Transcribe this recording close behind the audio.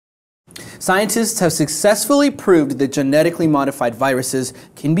Scientists have successfully proved that genetically modified viruses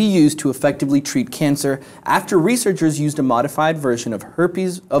can be used to effectively treat cancer after researchers used a modified version of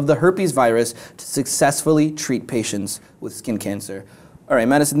the herpes virus to successfully treat patients with skin cancer. All right,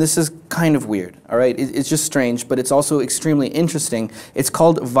 Madison, this is kind of weird, all right? It's just strange, but it's also extremely interesting. It's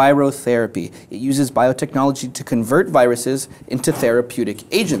called virotherapy. It uses biotechnology to convert viruses into therapeutic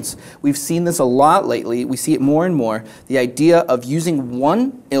agents. We've seen this a lot lately. We see it more and more. The idea of using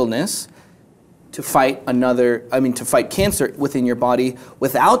one illness to fight to fight cancer within your body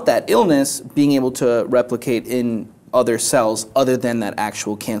without that illness being able to replicate in other cells other than that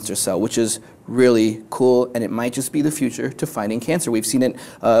actual cancer cell, which is really cool, and it might just be the future to fighting cancer. We've seen it.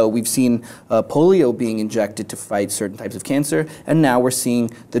 We've seen polio being injected to fight certain types of cancer, and now we're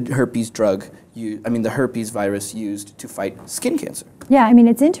seeing the herpes the herpes virus used to fight skin cancer. Yeah, I mean,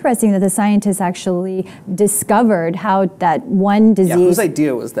 it's interesting that the scientists actually discovered how that one disease... Yeah, whose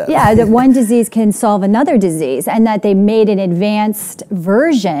idea was that? Yeah, that one disease can solve another disease, and that they made an advanced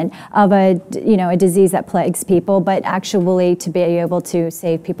version of a disease that plagues people, but actually to be able to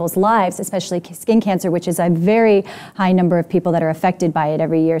save people's lives, especially skin cancer, which is a very high number of people that are affected by it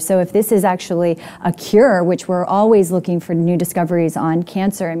every year. So if this is actually a cure, which we're always looking for new discoveries on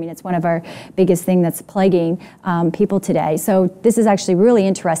cancer, I mean, it's one of our biggest thing that's plaguing people today. So this is actually really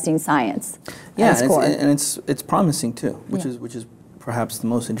interesting science. Yeah, and it's promising too, which is perhaps the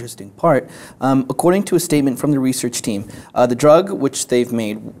most interesting part. According to a statement from the research team, the drug which they've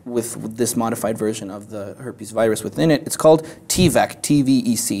made with this modified version of the herpes virus within it, it's called TVEC,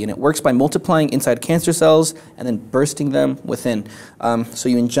 T-V-E-C, and it works by multiplying inside cancer cells and then bursting them within. So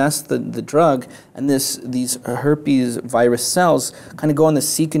you ingest the drug, and these herpes virus cells kind of go on the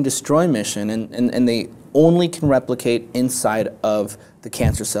seek and destroy mission, and they only can replicate inside of the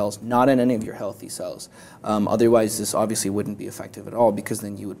cancer cells, not in any of your healthy cells. Otherwise, this obviously wouldn't be effective at all, because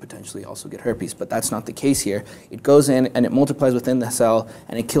then you would potentially also get herpes. But that's not the case here. It goes in and it multiplies within the cell,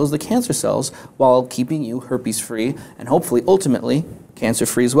 and it kills the cancer cells while keeping you herpes-free and hopefully, ultimately,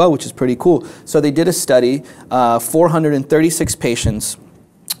 cancer-free as well, which is pretty cool. So they did a study, 436 patients,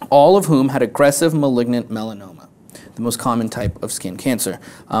 all of whom had aggressive malignant melanoma, the most common type of skin cancer.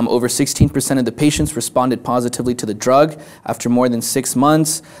 Over 16% of the patients responded positively to the drug after more than 6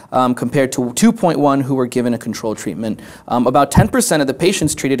 months, compared to 2.1 who were given a control treatment. About 10% of the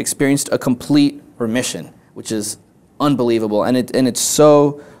patients treated experienced a complete remission, which is unbelievable, and it's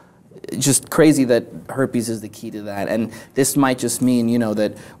so just crazy that herpes is the key to that. And this might just mean,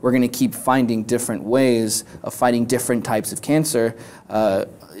 that we're going to keep finding different ways of fighting different types of cancer.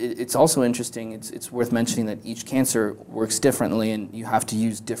 It's also interesting, it's worth mentioning that each cancer works differently, and you have to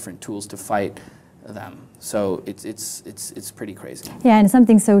use different tools to fight them. So it's pretty crazy. Yeah, and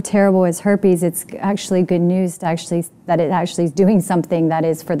something so terrible as herpes, it's actually good news that it actually is doing something that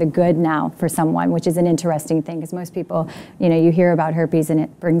is for the good now for someone, which is an interesting thing, because most people, you hear about herpes and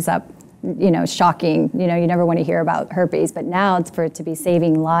it brings up shocking, you never want to hear about herpes, but now it's for it to be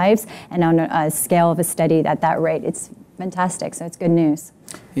saving lives, and on a scale of a study at that rate, it's fantastic, so it's good news.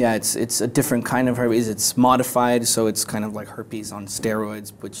 Yeah, it's a different kind of herpes. It's modified, so it's kind of like herpes on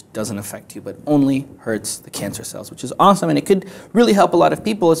steroids, which doesn't affect you, but only hurts the cancer cells, which is awesome, and it could really help a lot of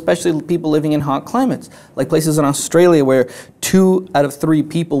people, especially people living in hot climates, like places in Australia where 2 out of 3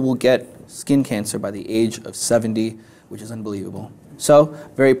 people will get skin cancer by the age of 70, which is unbelievable. So,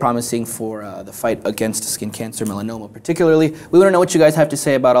 very promising for the fight against skin cancer, melanoma particularly. We want to know what you guys have to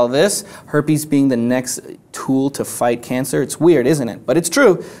say about all this. Herpes being the next tool to fight cancer. It's weird, isn't it? But it's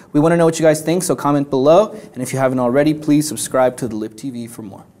true. We want to know what you guys think, so comment below. And if you haven't already, please subscribe to the Lip TV for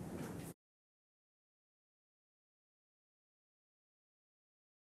more.